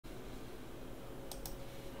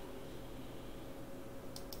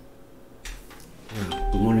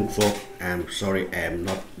morning, folks. I'm sorry I'm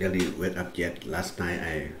not really wake up yet. Last night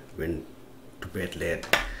I went to bed late.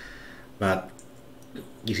 But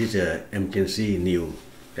this is an emergency news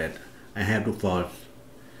that I have to for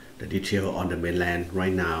the detail on the mainland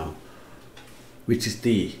right now. Which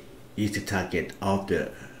city is the target of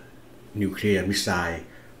the nuclear missile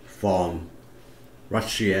from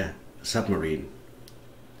Russia submarine?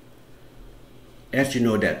 As you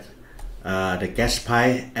know that the gas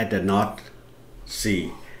pipe at the North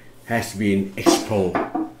Sea has been exposed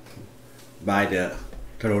by the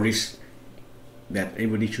terrorists, that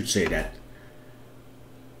everybody should say that.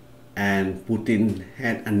 And Putin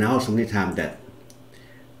had announced many times that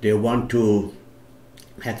they want to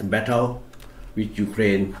have a battle with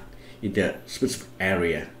Ukraine in the specific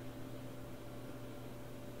area.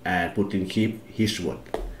 And Putin keep his word.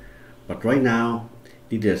 But right now,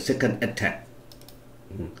 it's the second attack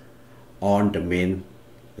on the main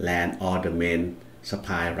land or the main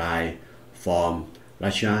supply line from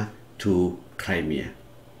Russia to Crimea.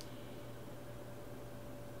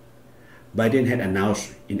 Biden had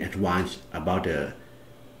announced in advance about the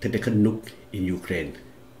tactical nuke in Ukraine.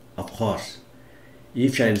 Of course,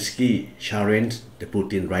 if Zelensky challenged the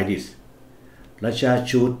Putin like this, Russia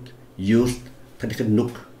should use tactical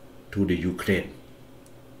nuke to the Ukraine.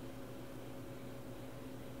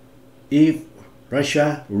 If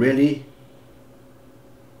Russia really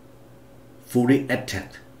fully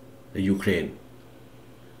attacked the Ukraine,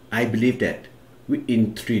 I believe that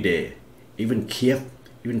within 3 days, even Kiev,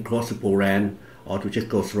 even close to Poland or to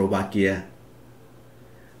Czechoslovakia,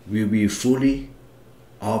 will be fully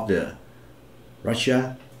of the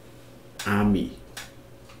Russia army.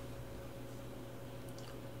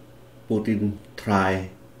 Putin tried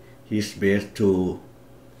his best to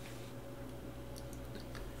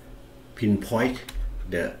pinpoint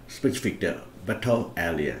the specific battle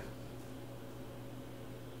area.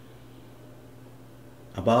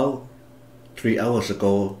 About 3 hours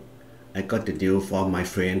ago, I got the news from my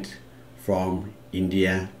friend from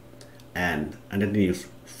India and another news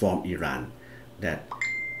from Iran that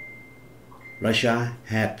Russia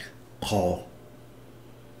had called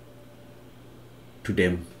to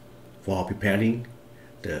them for preparing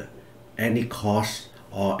any cause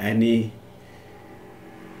or any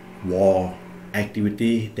war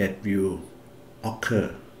activity that will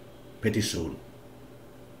occur pretty soon.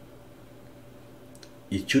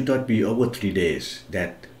 It should not be over 3 days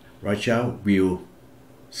that Russia will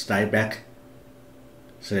strike back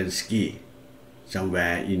Zelensky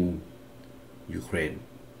somewhere in Ukraine.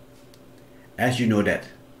 As you know that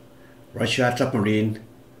Russia submarine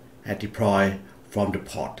had deployed from the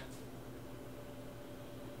port.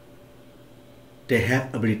 They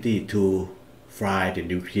have ability to fly the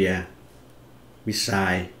nuclear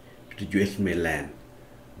missile to the US mainland.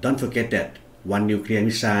 Don't forget that one nuclear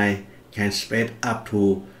missile can spread up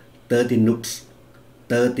to 30 nukes,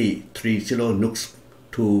 30 nukes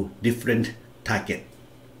to different targets.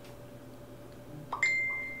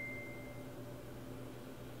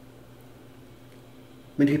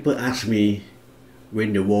 Many people ask me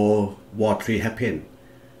when the World War III happened.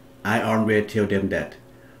 I always tell them that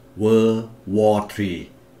World War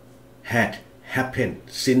III had happened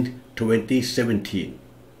since 2017.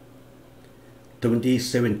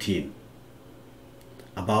 2017,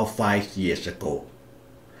 about 5 years ago.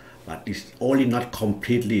 But it's only not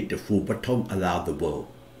completely the full battle around the world.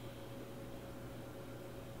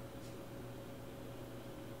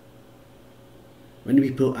 When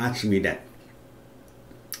people ask me that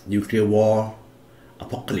nuclear war,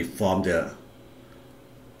 apocalypse from the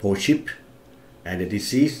ship and the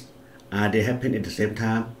disease, are they happen at the same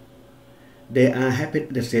time? They are happening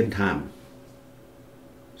at the same time.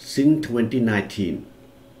 Since 2019,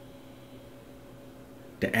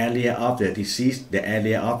 the area of the disease, the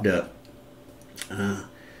area of the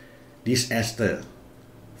disaster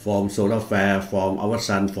from solar flare, from our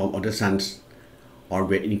sun, from other suns,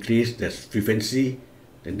 always increase the frequency,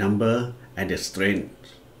 the number, and the strength.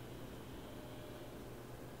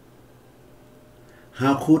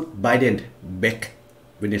 How could Biden beg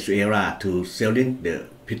Venezuela to selling the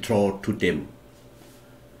petrol to them?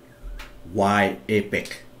 Why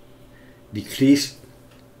APEC decrease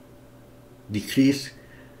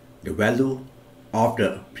the value of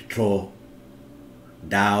the petrol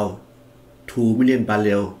down 2 million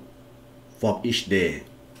barrels from each day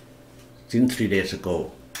since 3 days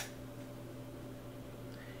ago?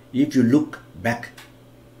 If you look back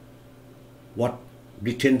what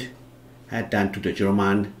Britain had done to the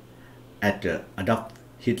German at the Adolf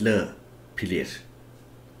Hitler period,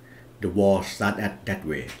 the war started that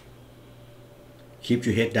way. Keep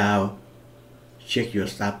your head down, check your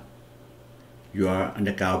stuff, your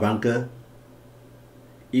underground bunker.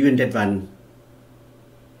 Even that one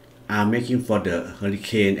are making for the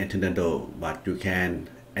hurricane and tornado, but you can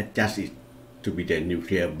adjust it to be the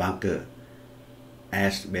nuclear bunker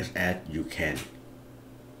as best as you can.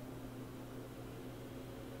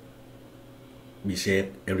 Be safe,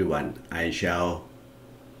 everyone. I shall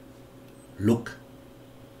look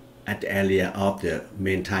at the area of the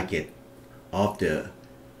main target of the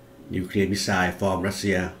nuclear missile from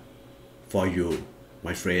Russia for you,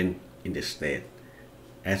 my friend in the States,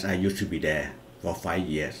 as I used to be there for 5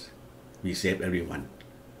 years. Be safe, everyone.